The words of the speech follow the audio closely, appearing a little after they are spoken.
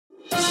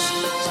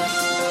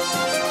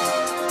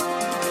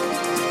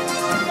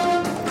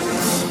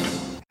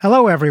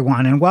Hello,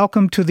 everyone, and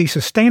welcome to the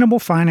Sustainable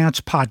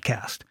Finance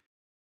Podcast.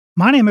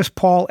 My name is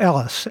Paul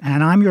Ellis,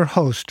 and I'm your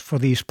host for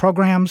these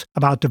programs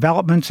about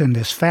developments in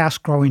this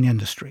fast-growing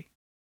industry.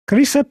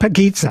 Carissa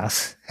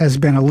Pagitsas has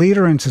been a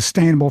leader in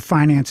sustainable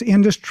finance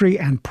industry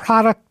and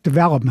product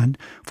development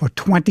for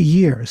 20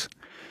 years.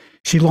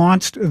 She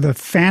launched the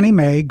Fannie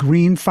Mae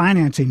Green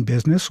Financing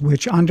business,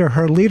 which under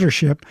her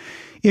leadership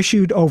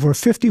issued over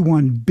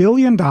 $51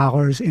 billion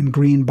in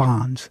green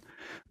bonds,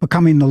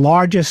 becoming the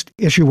largest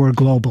issuer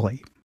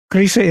globally.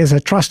 Carissa is a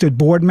trusted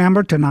board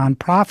member to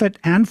nonprofit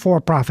and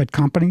for-profit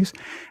companies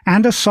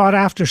and a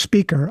sought-after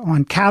speaker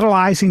on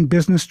catalyzing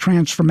business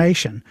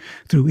transformation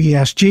through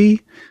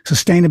ESG,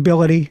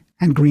 sustainability,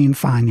 and green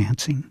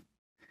financing.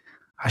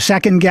 Our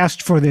second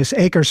guest for this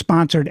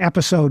ACRE-sponsored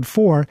Episode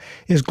 4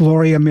 is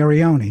Gloria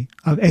Mirioni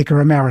of ACRE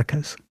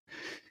Americas.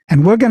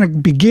 And we're going to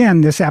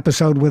begin this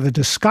episode with a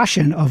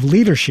discussion of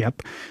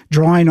leadership,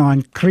 drawing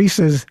on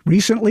Carissa's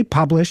recently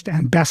published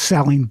and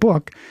best-selling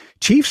book,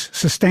 Chief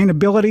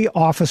Sustainability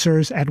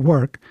Officers at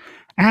Work,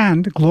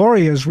 and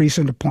Gloria's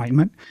recent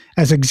appointment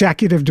as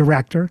Executive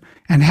Director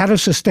and Head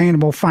of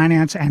Sustainable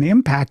Finance and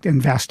Impact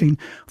Investing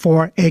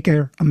for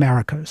ACRE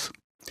Americas.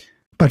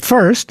 But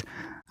first,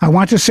 I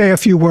want to say a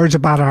few words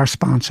about our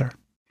sponsor.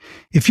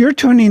 If you're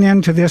tuning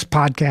into this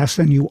podcast,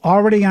 then you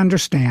already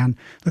understand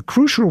the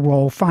crucial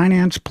role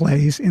finance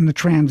plays in the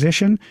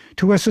transition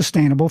to a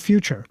sustainable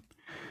future.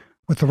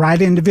 With the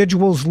right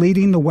individuals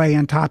leading the way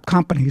in top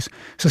companies,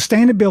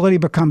 sustainability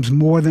becomes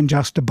more than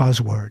just a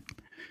buzzword.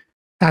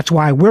 That's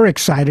why we're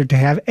excited to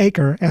have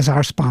ACRE as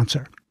our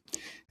sponsor.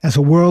 As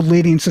a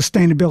world-leading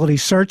sustainability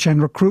search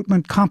and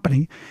recruitment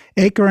company,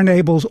 ACRE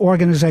enables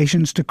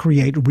organizations to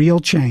create real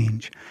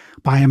change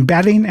by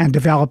embedding and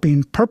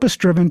developing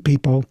purpose-driven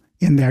people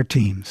in their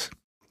teams.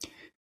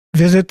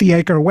 Visit the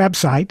ACRE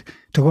website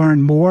to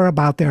learn more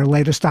about their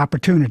latest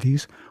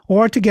opportunities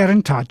or to get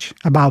in touch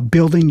about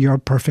building your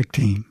perfect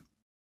team.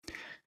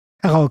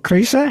 Hello,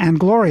 Carissa and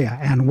Gloria,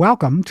 and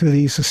welcome to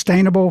the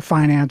Sustainable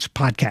Finance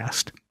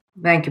Podcast.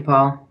 Thank you,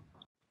 Paul.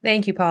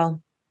 Thank you,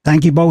 Paul.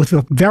 Thank you both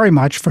very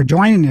much for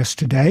joining us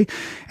today.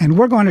 And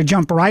we're going to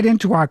jump right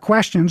into our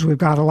questions. We've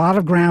got a lot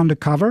of ground to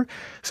cover.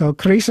 So,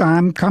 Carissa,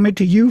 I'm coming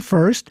to you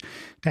first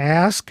to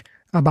ask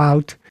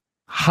about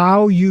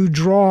how you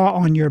draw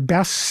on your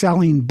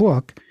best-selling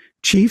book,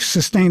 Chief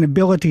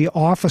Sustainability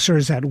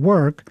Officers at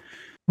Work,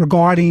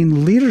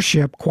 regarding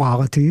leadership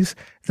qualities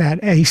that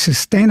a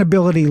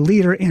sustainability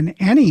leader in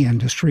any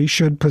industry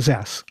should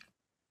possess.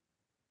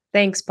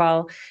 Thanks,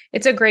 Paul.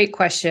 It's a great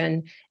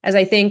question, as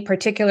I think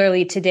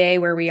particularly today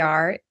where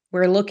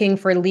we're looking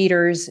for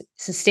leaders,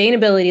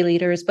 sustainability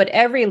leaders, but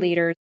every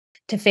leader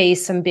to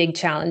face some big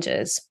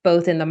challenges,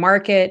 both in the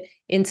market,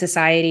 in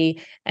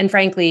society, and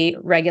frankly,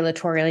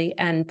 regulatorily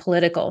and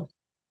political.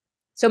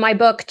 So my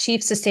book,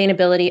 Chief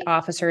Sustainability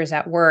Officers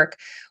at Work,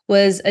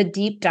 was a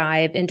deep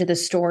dive into the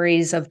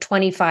stories of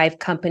 25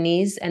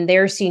 companies and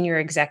their senior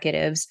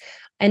executives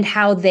and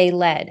how they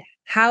led.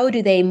 How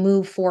do they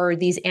move forward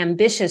these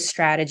ambitious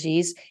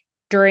strategies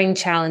during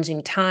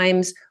challenging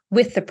times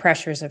with the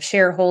pressures of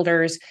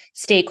shareholders,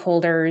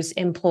 stakeholders,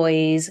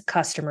 employees,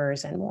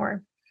 customers, and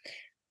more?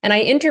 And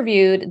I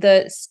interviewed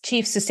the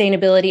chief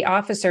sustainability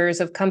officers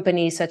of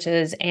companies such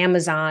as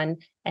Amazon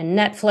and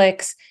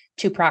Netflix,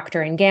 to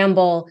Procter &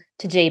 Gamble,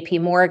 to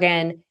JP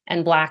Morgan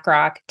and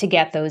BlackRock to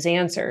get those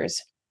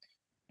answers.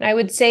 And I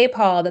would say,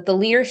 Paul, that the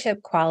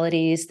leadership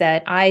qualities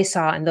that I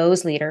saw in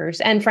those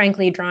leaders, and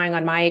frankly, drawing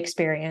on my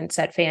experience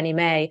at Fannie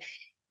Mae,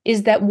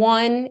 is that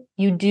one,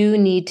 you do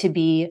need to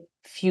be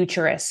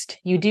futurist.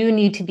 You do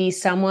need to be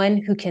someone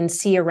who can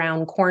see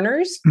around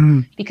corners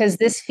because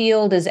this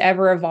field is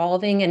ever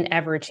evolving and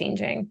ever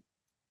changing.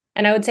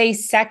 And I would say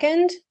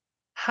second,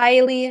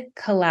 highly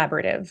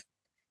collaborative.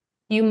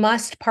 You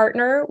must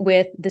partner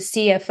with the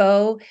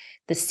CFO,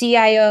 the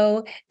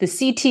CIO, the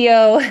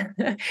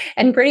CTO,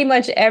 and pretty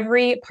much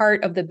every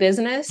part of the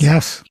business.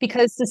 Yes.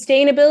 Because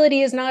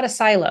sustainability is not a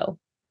silo.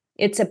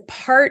 It's a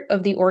part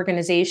of the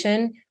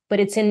organization, but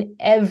it's in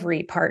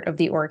every part of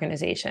the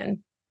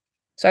organization.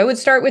 So I would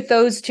start with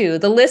those two.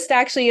 The list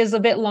actually is a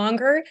bit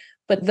longer,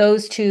 but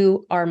those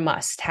two are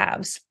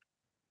must-haves.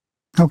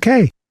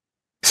 Okay.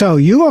 So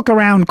you look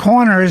around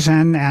corners,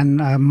 and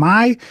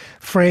my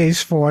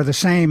phrase for the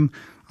same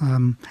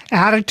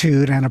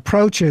attitude and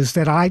approach is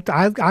that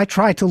I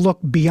try to look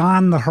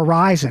beyond the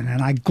horizon.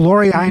 And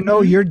Gloria, I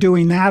know you're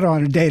doing that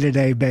on a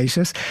day-to-day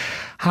basis.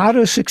 How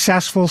do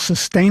successful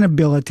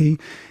sustainability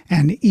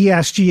and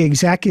ESG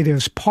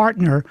executives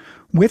partner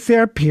with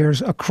their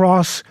peers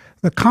across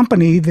the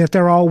company that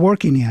they're all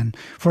working in?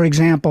 For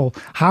example,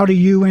 how do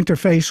you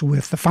interface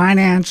with the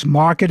finance,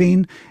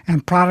 marketing,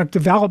 and product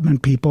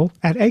development people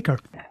at ACRE?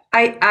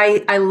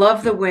 I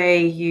love the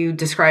way you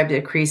described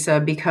it,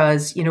 Carissa,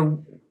 because,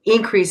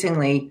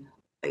 increasingly,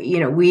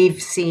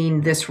 we've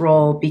seen this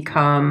role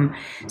become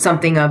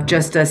something of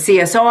just a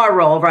CSR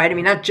role, right? I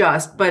mean, not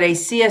just, but a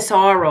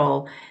CSR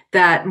role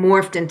that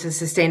morphed into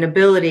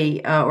sustainability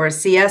or a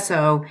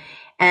CSO.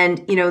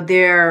 And,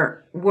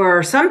 there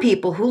were some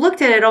people who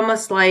looked at it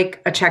almost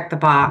like a check the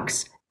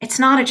box It's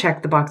not a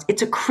check the box.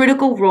 It's a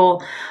critical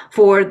role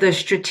for the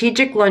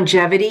strategic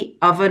longevity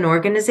of an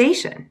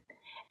organization.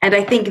 And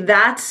I think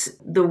that's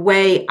the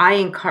way I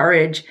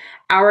encourage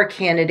our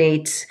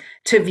candidates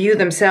to view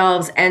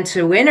themselves and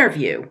to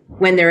interview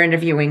when they're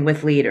interviewing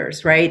with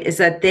leaders, right? Is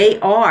that they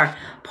are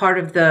part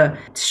of the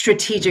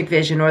strategic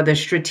vision or the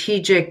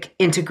strategic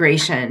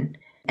integration,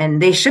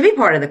 and they should be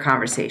part of the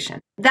conversation.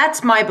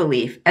 That's my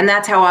belief. And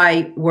that's how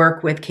I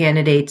work with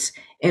candidates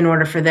in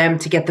order for them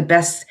to get the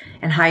best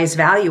and highest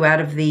value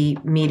out of the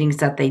meetings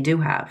that they do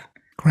have.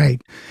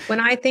 Great. When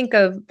I think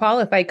of, Paul,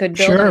 if I could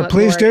build Sure, on what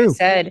please Gloria do.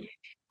 said,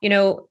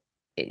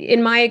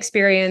 in my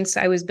experience,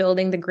 I was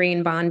building the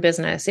green bond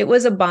business. It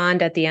was a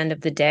bond at the end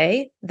of the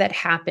day that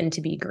happened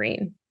to be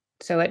green.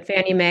 So at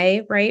Fannie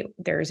Mae, right,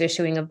 there's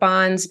issuing of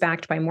bonds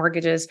backed by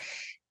mortgages.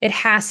 It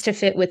has to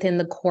fit within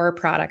the core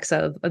products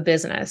of a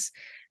business.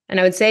 And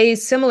I would say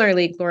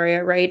similarly,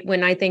 Gloria, right,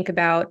 when I think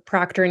about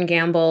Procter &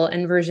 Gamble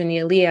and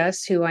Virginia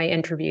Elias, who I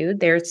interviewed,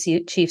 their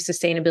chief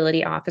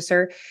sustainability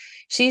officer,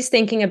 she's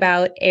thinking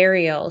about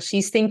Ariel.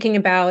 She's thinking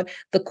about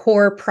the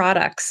core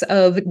products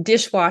of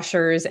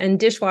dishwashers and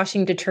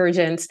dishwashing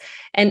detergents,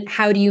 and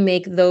how do you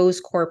make those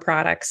core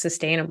products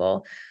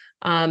sustainable?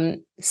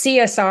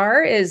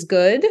 CSR is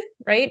good,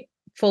 right?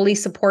 Fully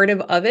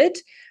supportive of it.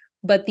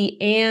 But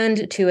the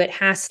and to it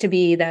has to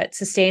be that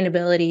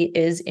sustainability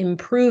is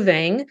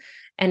improving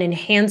and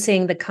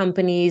enhancing the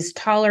company's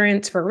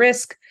tolerance for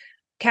risk,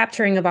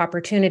 capturing of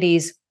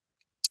opportunities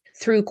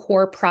through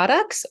core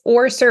products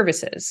or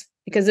services.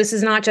 Because this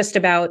is not just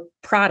about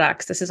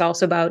products. This is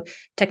also about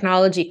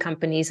technology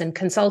companies and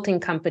consulting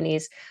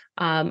companies,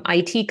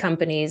 IT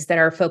companies that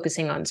are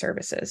focusing on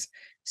services.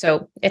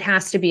 So it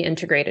has to be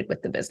integrated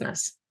with the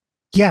business.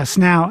 Yes.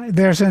 Now,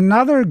 there's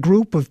another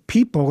group of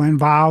people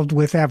involved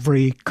with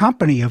every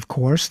company, of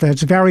course,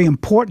 that's very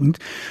important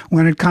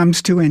when it comes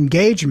to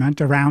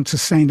engagement around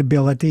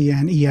sustainability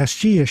and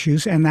ESG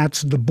issues, and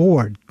that's the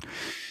board.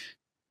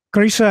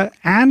 Carissa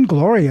and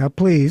Gloria,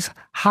 please,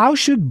 how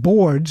should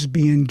boards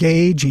be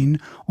engaging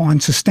on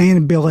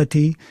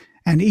sustainability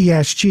and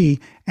ESG,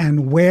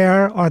 and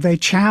where are they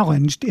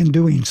challenged in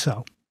doing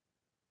so?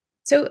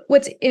 So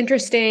what's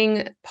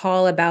interesting,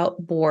 Paul,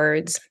 about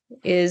boards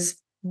is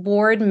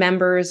board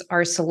members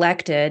are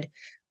selected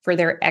for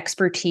their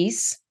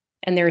expertise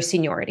and their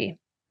seniority,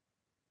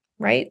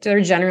 right?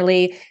 They're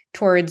generally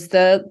towards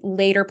the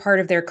later part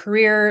of their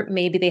career.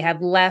 Maybe they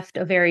have left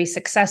a very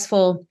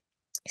successful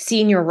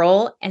senior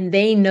role and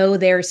they know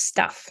their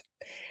stuff.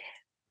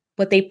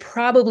 What they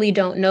probably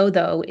don't know,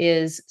 though,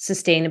 is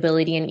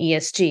sustainability and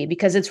ESG,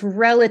 because it's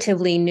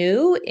relatively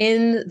new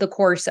in the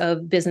course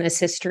of business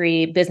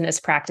history, business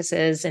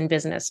practices, and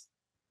business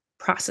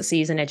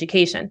processes and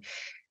education.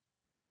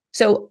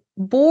 So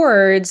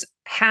boards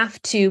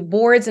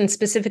and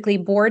specifically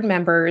board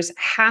members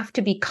have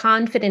to be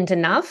confident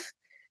enough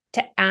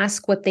to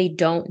ask what they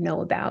don't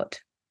know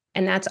about.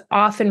 And that's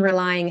often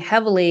relying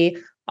heavily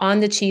on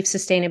the chief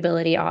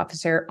sustainability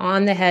officer,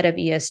 on the head of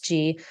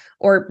ESG,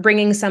 or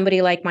bringing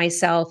somebody like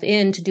myself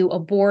in to do a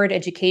board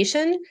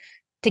education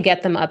to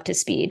get them up to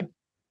speed.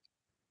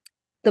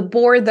 The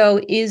board,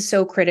 though, is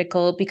so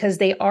critical because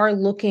they are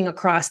looking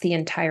across the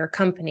entire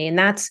company, and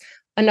that's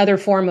another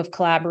form of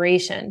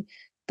collaboration.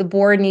 The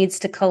board needs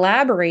to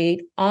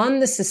collaborate on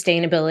the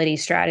sustainability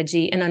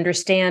strategy and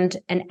understand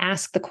and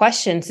ask the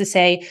questions to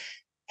say,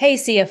 hey,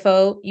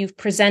 CFO, you've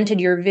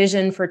presented your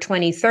vision for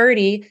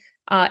 2030.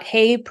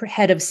 Hey,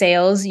 head of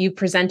sales, you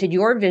presented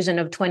your vision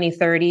of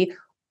 2030.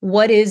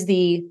 What is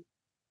the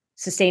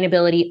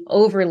sustainability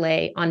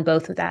overlay on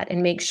both of that?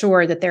 And make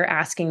sure that they're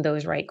asking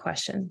those right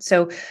questions.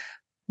 So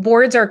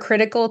boards are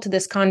critical to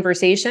this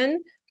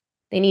conversation.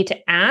 They need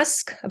to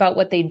ask about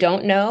what they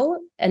don't know,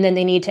 and then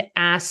they need to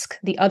ask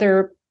the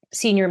other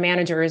senior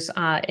managers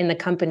in the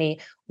company,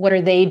 what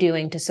are they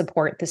doing to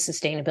support the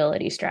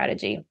sustainability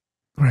strategy?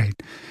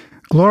 Great.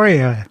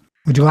 Gloria,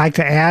 would you like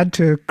to add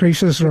to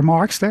Carissa's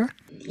remarks there?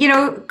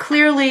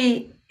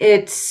 Clearly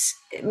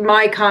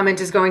my comment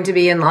is going to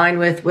be in line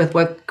with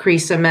what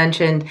Carissa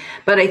mentioned,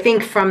 but I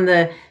think from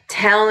the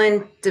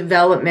talent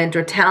development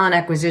or talent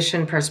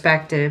acquisition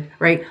perspective,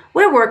 right,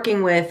 we're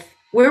working with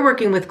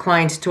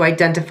clients to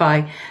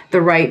identify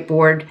the right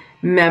board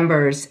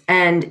members.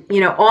 And,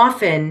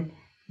 often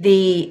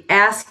the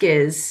ask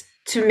is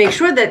to make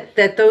sure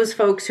that those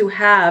folks who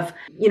have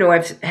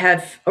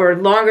or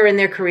longer in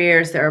their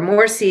careers, that are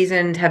more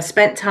seasoned, have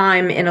spent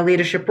time in a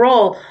leadership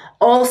role,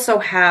 also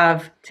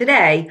have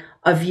today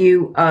a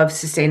view of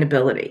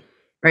sustainability,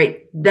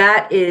 right?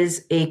 That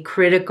is a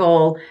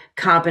critical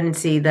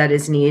competency that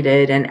is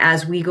needed. And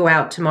as we go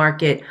out to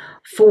market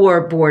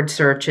for board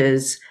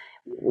searches,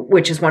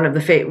 which is one of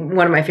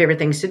my favorite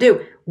things to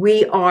do,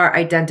 we are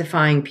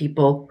identifying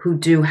people who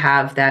do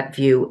have that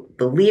view,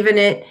 believe in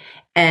it,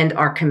 and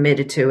are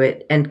committed to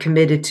it, and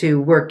committed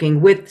to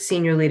working with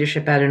senior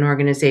leadership at an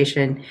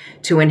organization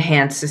to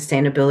enhance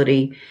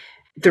sustainability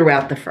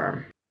throughout the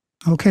firm.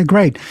 Okay,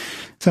 great.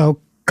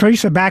 So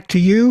Carissa, back to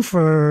you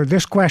for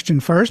this question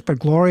first, but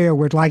Gloria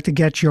would like to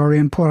get your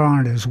input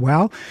on it as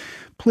well.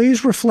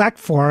 Please reflect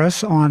for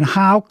us on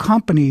how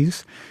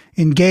companies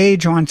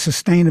engage on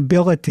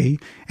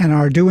sustainability and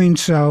are doing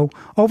so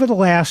over the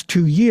last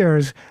 2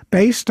 years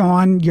based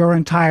on your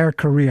entire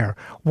career.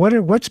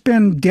 What's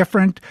been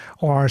different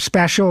or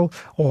special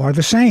or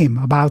the same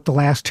about the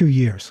last 2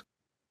 years?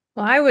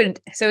 Well,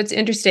 so it's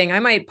interesting.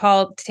 I might,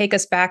 Paul, take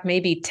us back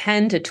maybe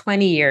 10 to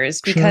 20 years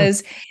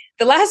because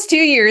the last 2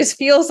 years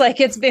feels like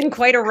it's been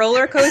quite a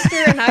roller coaster.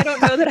 And I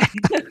don't know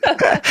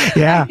that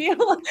Yeah.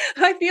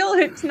 I feel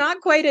it's not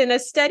quite in a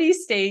steady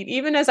state,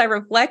 even as I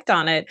reflect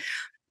on it.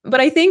 But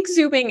I think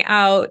zooming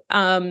out,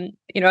 I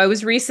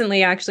was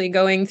recently actually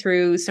going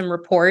through some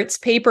reports,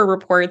 paper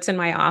reports in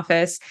my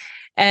office,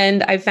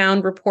 and I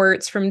found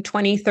reports from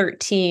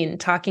 2013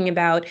 talking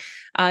about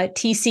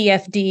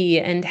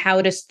TCFD and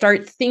how to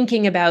start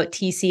thinking about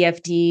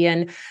TCFD,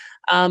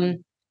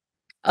 and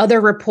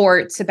other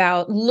reports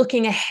about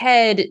looking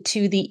ahead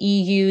to the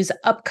EU's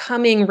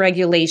upcoming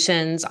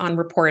regulations on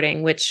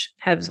reporting, which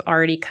have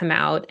already come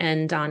out,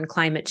 and on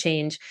climate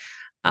change.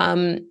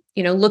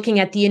 Looking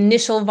at the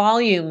initial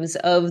volumes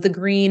of the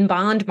green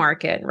bond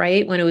market,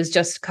 right, when it was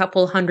just a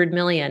couple 100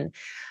 million.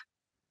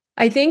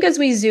 I think as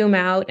we zoom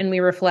out and we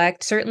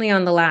reflect, certainly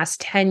on the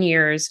last 10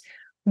 years,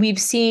 we've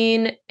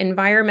seen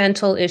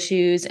environmental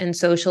issues and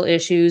social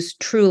issues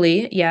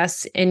truly,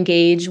 yes,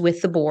 engage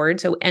with the board,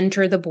 so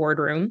enter the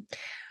boardroom.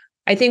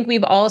 I think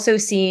we've also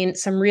seen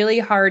some really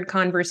hard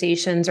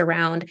conversations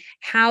around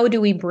how do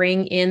we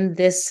bring in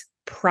this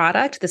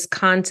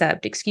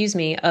concept,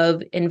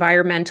 of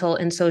environmental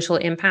and social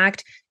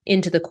impact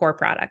into the core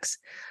products.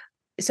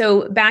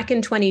 So back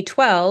in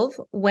 2012,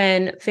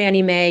 when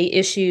Fannie Mae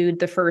issued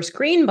the first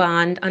green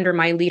bond under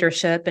my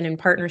leadership and in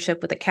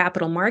partnership with the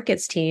capital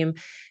markets team,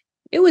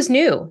 it was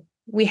new.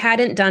 We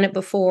hadn't done it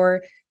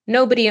before.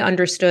 Nobody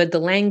understood the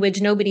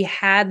language. Nobody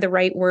had the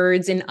right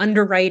words in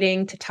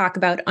underwriting to talk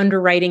about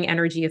underwriting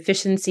energy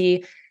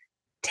efficiency.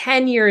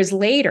 10 years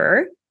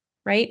later,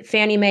 right,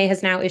 Fannie Mae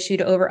has now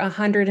issued over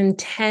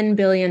 $110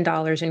 billion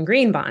in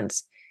green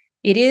bonds.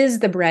 It is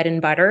the bread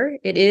and butter.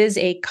 It is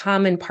a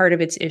common part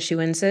of its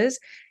issuances.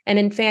 And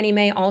then Fannie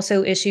Mae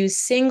also issues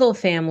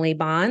single-family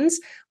bonds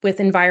with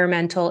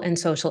environmental and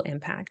social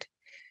impact.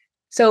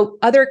 So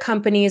other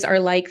companies are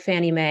like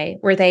Fannie Mae,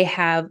 where they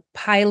have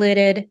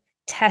piloted,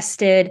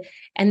 tested,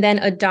 and then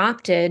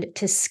adopted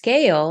to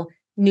scale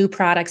new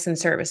products and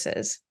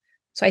services.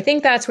 So I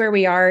think that's where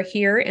we are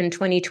here in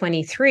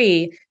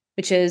 2023,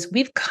 which is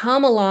we've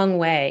come a long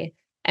way.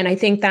 And I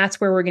think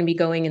that's where we're going to be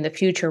going in the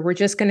future. We're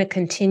just going to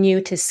continue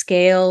to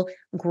scale,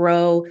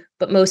 grow,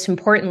 but most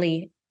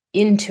importantly,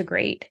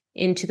 integrate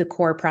into the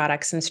core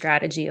products and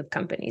strategy of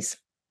companies.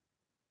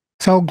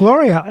 So,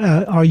 Gloria,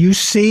 are you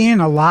seeing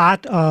a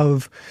lot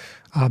of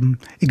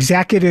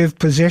executive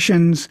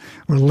positions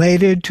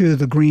related to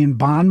the green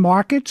bond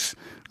markets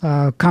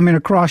coming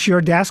across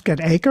your desk at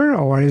Acre,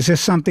 or is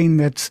this something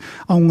that's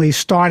only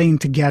starting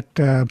to get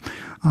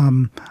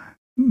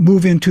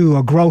move into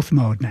a growth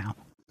mode now?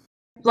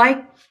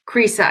 Like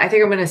Carissa, I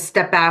think I'm going to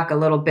step back a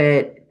little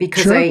bit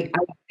because Sure. I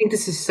think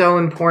this is so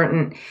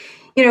important.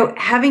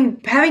 Having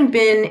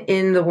been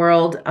in the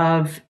world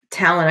of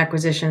talent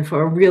acquisition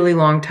for a really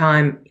long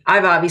time,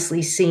 I've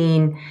obviously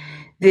seen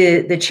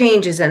the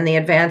changes and the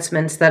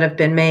advancements that have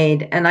been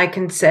made. And I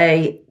can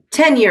say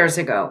 10 years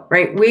ago,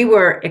 right, we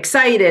were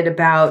excited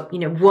about,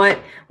 what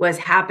was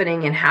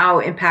happening and how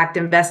impact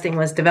investing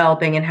was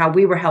developing and how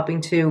we were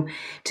helping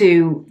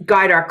to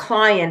guide our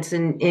clients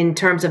in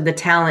terms of the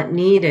talent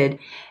needed.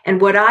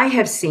 And what I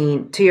have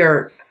seen, to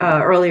your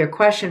earlier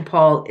question,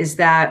 Paul, is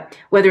that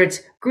whether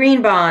it's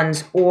green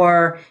bonds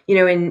or,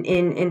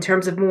 in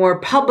terms of more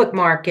public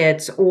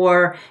markets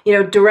or,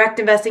 direct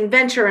investing,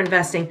 venture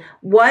investing,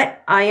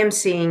 what I am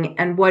seeing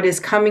and what is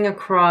coming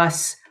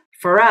across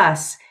for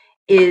us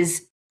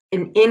is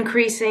an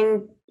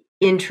increasing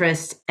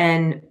interest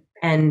and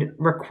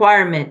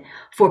requirement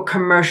for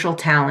commercial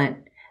talent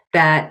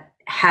that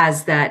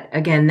has that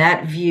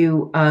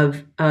view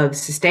of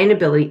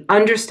sustainability,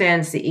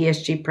 understands the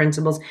ESG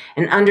principles,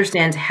 and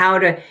understands how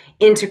to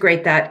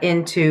integrate that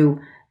into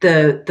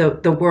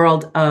the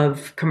world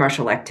of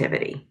commercial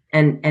activity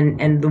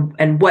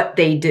and what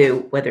they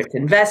do, whether it's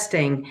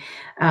investing,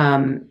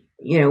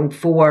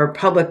 for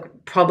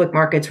public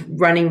markets,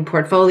 running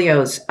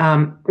portfolios,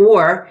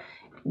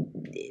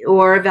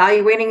 or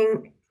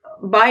evaluating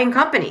buying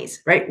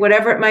companies, right?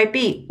 Whatever it might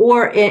be,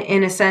 or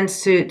in a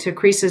sense, to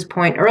Carissa's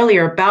point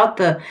earlier about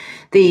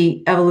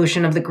the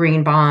evolution of the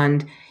green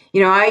bond.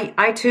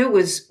 I too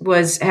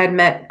had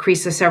met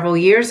Carissa several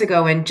years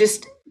ago, and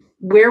just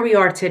where we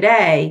are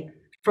today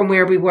from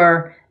where we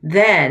were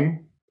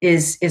then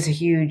is a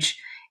huge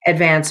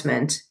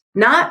advancement,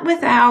 not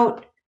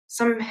without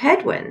some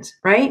headwinds,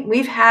 right?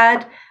 We've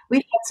had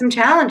some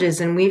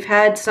challenges, and we've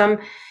had some,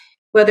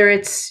 whether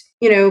it's,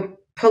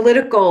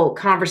 political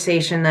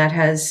conversation that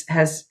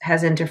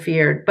has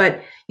interfered.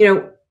 But,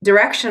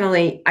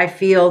 directionally, I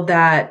feel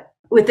that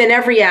within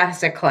every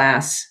asset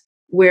class,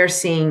 we're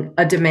seeing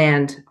a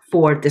demand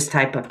for this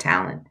type of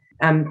talent.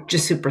 I'm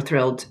just super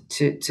thrilled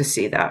to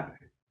see that.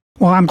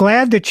 Well, I'm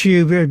glad that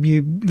you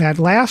that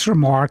last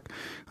remark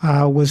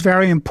was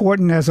very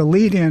important as a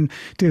lead-in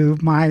to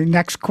my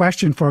next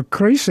question for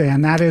Carissa,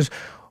 and that is,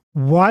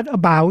 what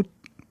about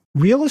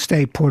real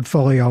estate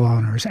portfolio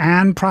owners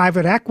and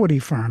private equity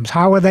firms?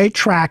 How are they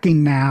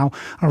tracking now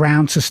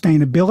around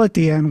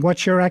sustainability, and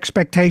what's your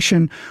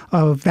expectation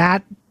of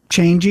that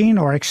changing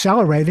or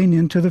accelerating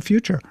into the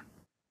future?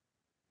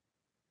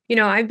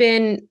 I've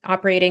been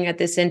operating at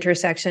this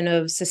intersection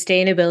of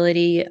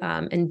sustainability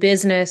and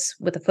business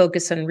with a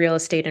focus on real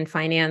estate and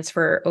finance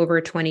for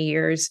over 20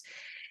 years.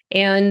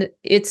 And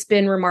it's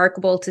been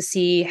remarkable to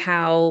see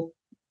how,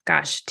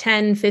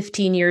 10,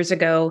 15 years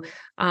ago,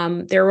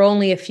 there were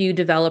only a few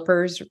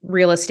developers,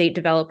 real estate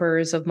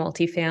developers of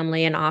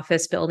multifamily and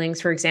office buildings,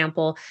 for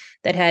example,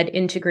 that had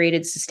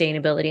integrated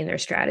sustainability in their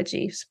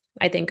strategies.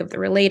 I think of the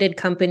Related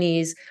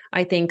companies.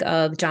 I think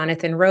of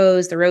Jonathan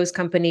Rose, the Rose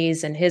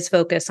companies, and his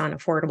focus on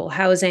affordable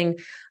housing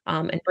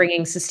and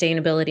bringing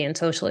sustainability and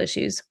social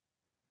issues.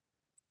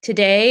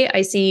 Today,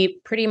 I see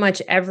pretty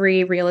much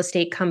every real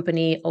estate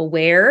company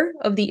aware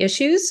of the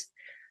issues,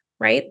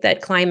 right?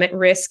 That climate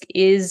risk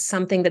is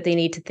something that they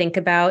need to think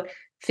about,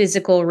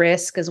 physical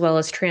risk as well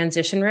as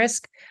transition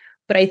risk.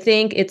 But I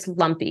think it's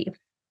lumpy.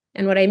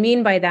 And what I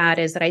mean by that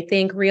is that I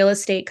think real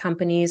estate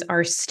companies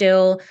are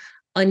still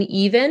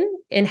uneven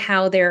in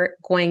how they're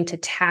going to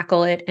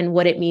tackle it and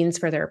what it means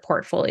for their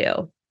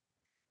portfolio.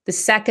 The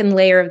second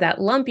layer of that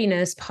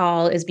lumpiness,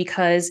 Paul, is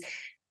because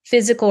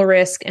physical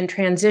risk and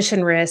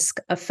transition risk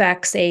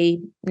affects a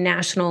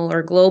national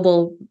or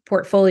global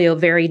portfolio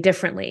very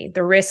differently.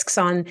 The risks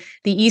on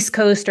the East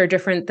Coast are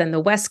different than the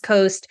West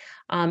Coast,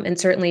 and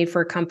certainly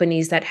for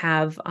companies that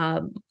have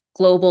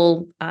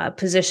global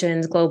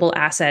positions, global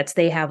assets,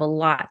 they have a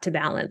lot to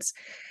balance.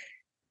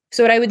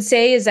 So what I would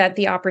say is that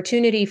the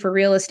opportunity for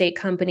real estate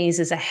companies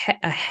is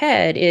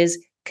ahead is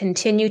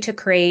continue to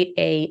create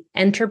a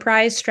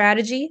enterprise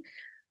strategy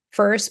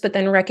first, but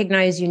then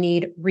recognize you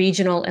need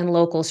regional and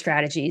local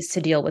strategies to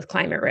deal with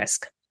climate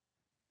risk.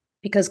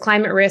 Because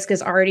climate risk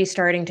is already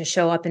starting to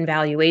show up in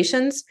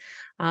valuations.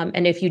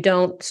 And if you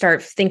don't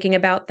start thinking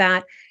about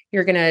that,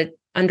 you're going to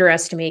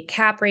underestimate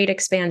cap rate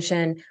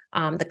expansion,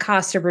 the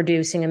cost of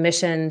reducing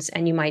emissions,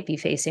 and you might be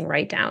facing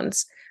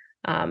write-downs.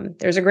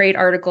 There's a great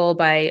article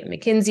by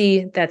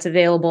McKinsey that's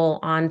available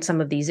on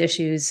some of these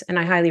issues, and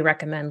I highly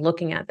recommend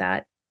looking at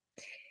that.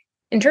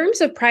 In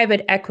terms of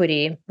private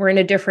equity, we're in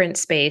a different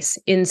space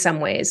in some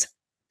ways.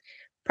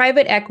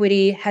 Private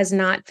equity has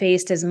not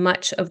faced as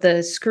much of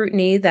the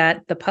scrutiny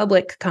that the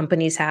public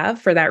companies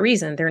have for that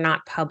reason. They're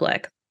not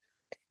public.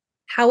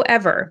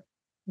 However,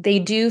 they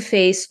do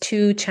face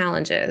two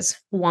challenges.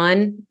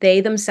 One, they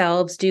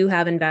themselves do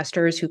have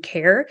investors who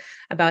care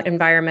about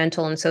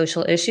environmental and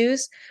social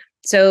issues.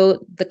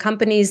 So the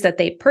companies that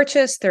they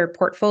purchase, their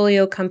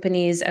portfolio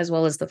companies, as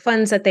well as the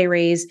funds that they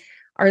raise,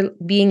 are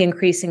being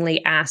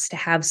increasingly asked to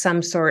have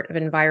some sort of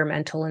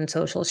environmental and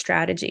social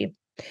strategy.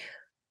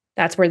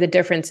 That's where the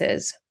difference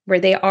is. Where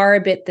they are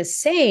a bit the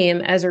same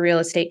as a real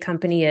estate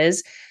company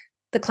is,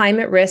 the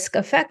climate risk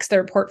affects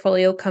their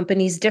portfolio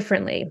companies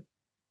differently.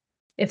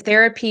 If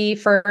they're a PE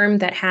firm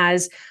that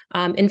has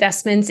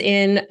investments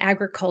in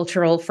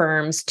agricultural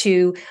firms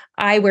to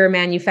eyewear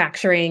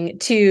manufacturing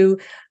to,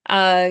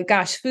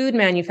 food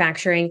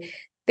manufacturing,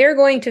 they're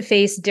going to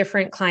face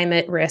different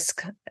climate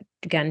risk,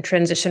 again,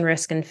 transition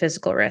risk and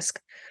physical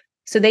risk.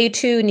 So they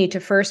too need to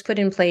first put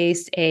in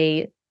place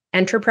a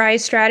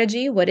enterprise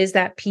strategy. What is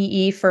that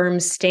PE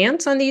firm's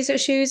stance on these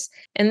issues?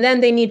 And then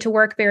they need to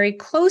work very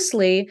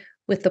closely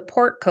with the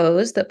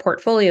portcos, the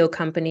portfolio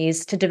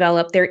companies, to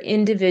develop their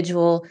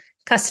individual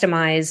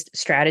customized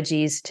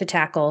strategies to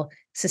tackle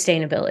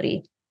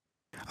sustainability.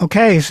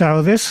 Okay,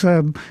 so this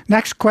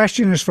next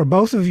question is for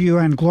both of you.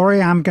 And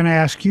Gloria, I'm going to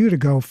ask you to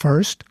go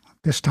first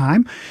this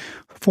time.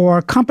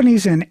 For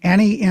companies in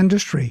any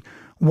industry,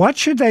 what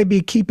should they be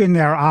keeping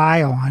their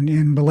eye on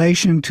in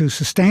relation to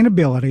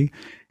sustainability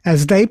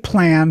as they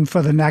plan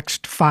for the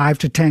next 5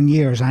 to 10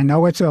 years? I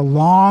know it's a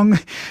long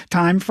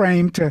time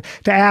frame to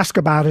ask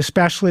about,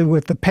 especially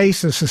with the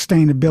pace of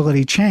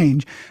sustainability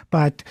change,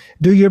 but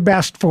do your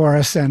best for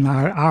us and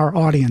our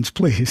audience,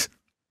 please.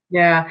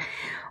 Yeah.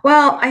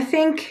 Well, I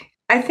think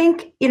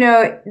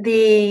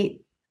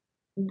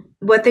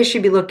what they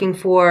should be looking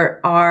for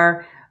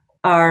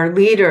are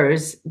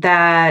leaders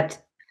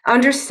that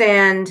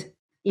understand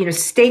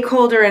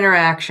stakeholder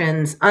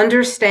interactions,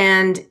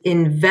 understand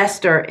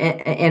investor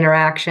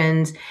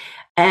interactions,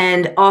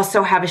 and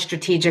also have a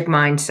strategic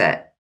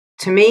mindset.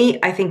 To me,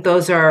 I think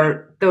those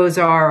are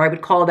I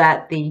would call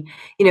that the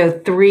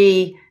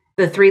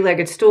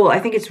three-legged stool. I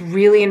think it's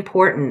really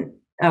important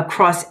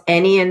across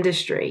any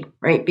industry,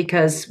 right?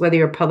 Because whether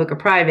you're public or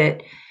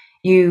private,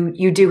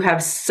 you do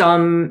have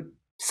some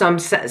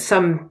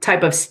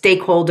type of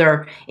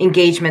stakeholder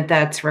engagement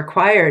that's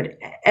required.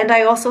 And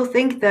I also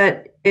think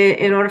that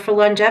in order for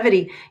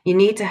longevity, you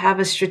need to have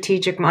a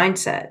strategic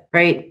mindset,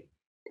 right?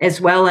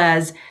 As well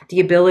as the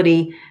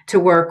ability to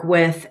work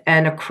with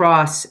and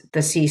across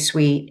the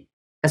C-suite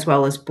as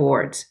well as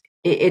boards.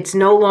 It's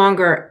no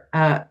longer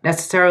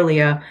necessarily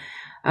an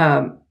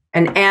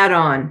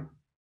add-on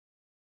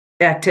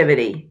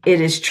activity.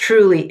 It is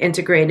truly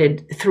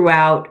integrated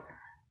throughout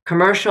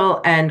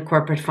commercial and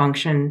corporate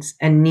functions,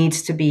 and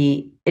needs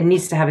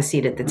to have a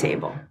seat at the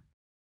table.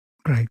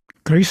 Great.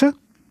 Carissa?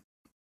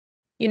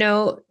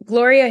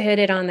 Gloria hit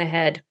it on the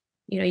head.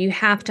 You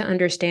have to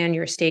understand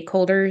your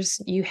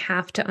stakeholders. You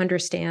have to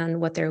understand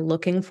what they're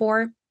looking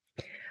for.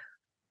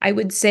 I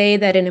would say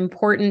that an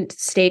important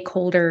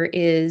stakeholder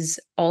is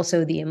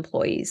also the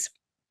employees.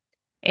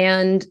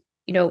 And,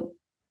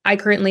 I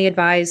currently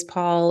advise,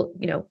 Paul,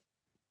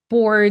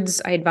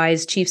 boards, I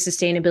advise chief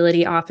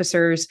sustainability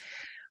officers.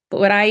 But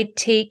what I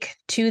take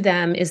to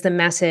them is the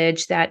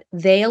message that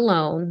they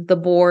alone, the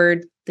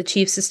board, the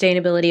chief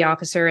sustainability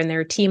officer, and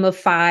their team of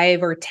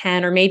 5 or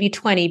 10 or maybe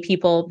 20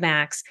 people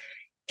max,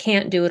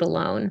 can't do it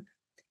alone.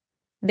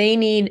 They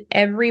need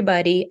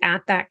everybody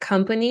at that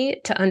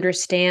company to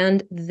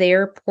understand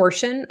their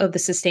portion of the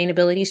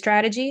sustainability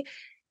strategy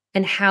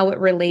and how it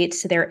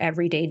relates to their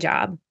everyday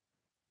job.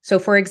 So,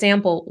 for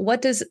example,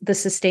 what does the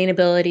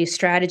sustainability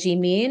strategy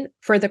mean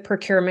for the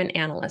procurement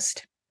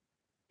analyst?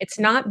 It's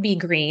not be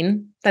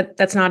green.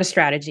 That's not a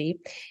strategy.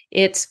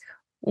 It's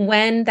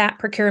when that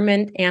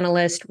procurement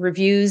analyst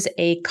reviews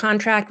a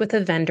contract with a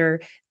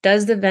vendor,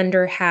 does the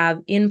vendor have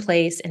in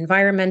place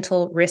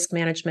environmental risk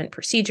management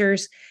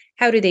procedures?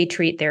 How do they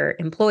treat their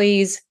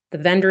employees, the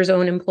vendor's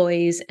own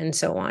employees, and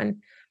so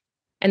on?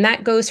 And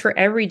that goes for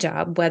every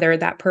job, whether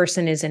that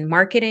person is in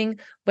marketing,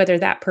 whether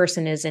that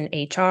person is in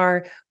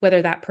HR,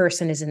 whether that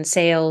person is in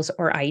sales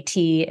or IT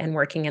and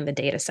working in the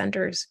data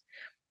centers.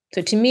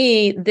 So to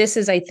me, this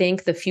is, I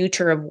think, the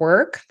future of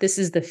work. This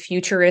is the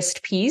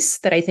futurist piece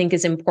that I think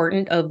is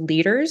important of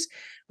leaders,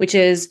 which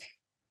is,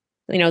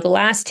 the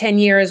last 10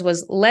 years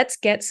was let's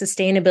get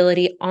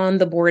sustainability on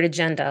the board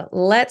agenda.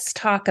 Let's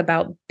talk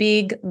about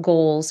big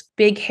goals,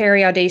 big,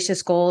 hairy,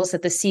 audacious goals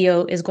that the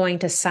CEO is going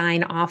to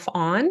sign off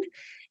on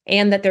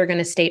and that they're going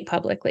to state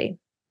publicly.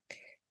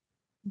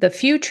 The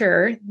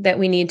future that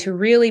we need to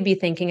really be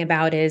thinking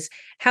about is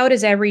how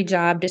does every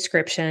job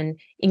description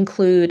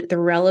include the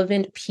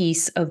relevant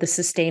piece of the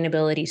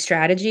sustainability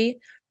strategy?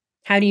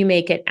 How do you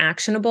make it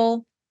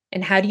actionable?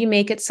 And how do you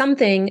make it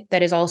something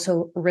that is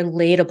also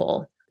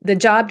relatable? The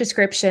job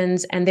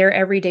descriptions and their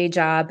everyday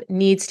job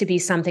needs to be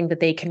something that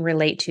they can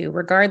relate to,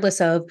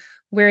 regardless of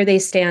where they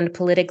stand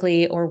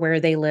politically or where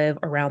they live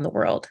around the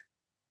world.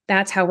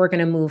 That's how we're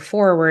going to move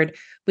forward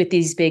with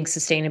these big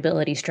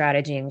sustainability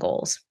strategy and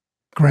goals.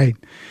 Great.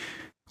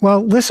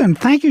 Well, listen,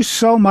 thank you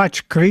so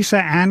much,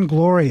 Carissa and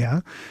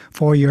Gloria,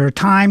 for your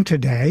time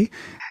today.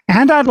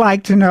 And I'd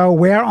like to know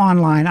where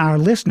online our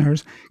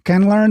listeners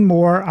can learn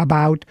more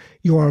about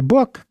your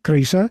book,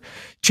 Carissa,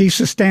 Chief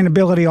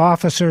Sustainability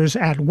Officers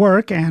at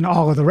Work, and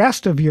all of the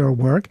rest of your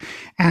work,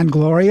 and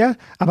Gloria,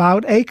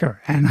 about Acre,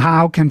 and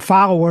how can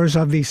followers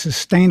of the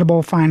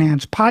Sustainable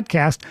Finance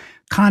Podcast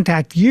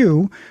contact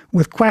you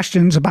with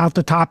questions about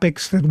the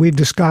topics that we've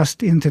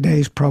discussed in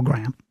today's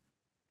program.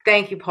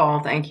 Thank you,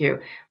 Paul. Thank you.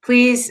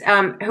 Please,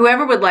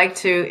 whoever would like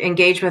to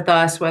engage with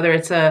us, whether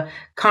it's a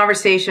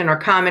conversation or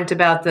comment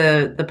about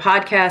the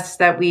podcasts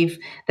that we've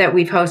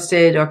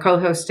hosted or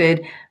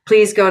co-hosted,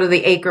 please go to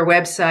the Acre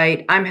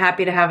website. I'm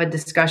happy to have a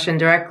discussion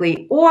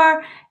directly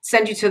or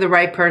send you to the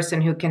right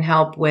person who can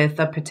help with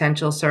a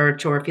potential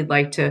search, or if you'd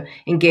like to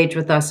engage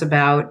with us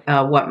about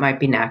what might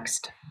be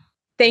next.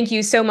 Thank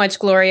you so much,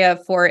 Gloria,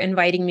 for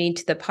inviting me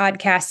to the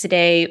podcast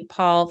today,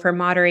 Paul, for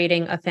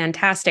moderating a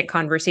fantastic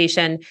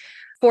conversation.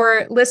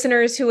 For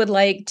listeners who would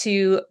like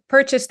to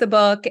purchase the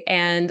book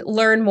and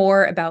learn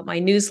more about my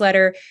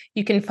newsletter,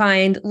 you can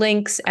find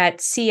links at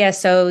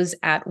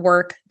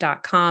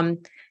csosatwork.com.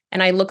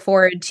 And I look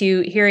forward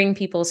to hearing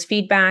people's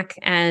feedback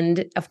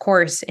and, of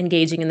course,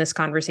 engaging in this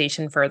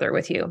conversation further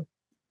with you.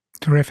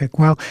 Terrific.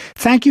 Well,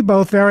 thank you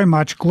both very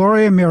much,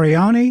 Gloria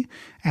Mirioni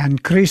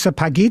and Carissa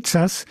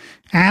Pagitsas.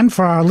 And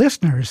for our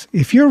listeners,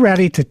 if you're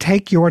ready to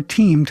take your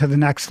team to the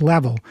next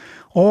level,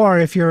 or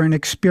if you're an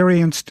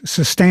experienced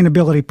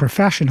sustainability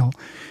professional,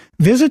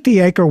 visit the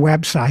Acre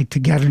website to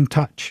get in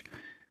touch.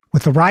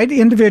 With the right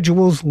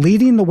individuals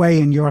leading the way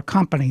in your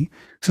company,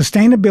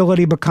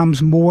 sustainability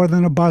becomes more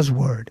than a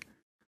buzzword.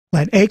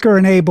 Let Acre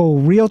enable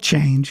real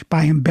change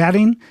by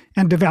embedding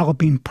and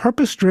developing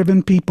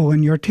purpose-driven people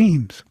in your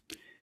teams.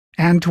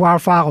 And to our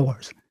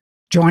followers,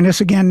 join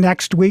us again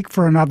next week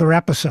for another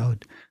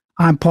episode.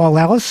 I'm Paul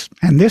Ellis,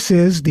 and this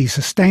is the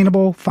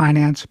Sustainable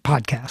Finance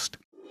Podcast.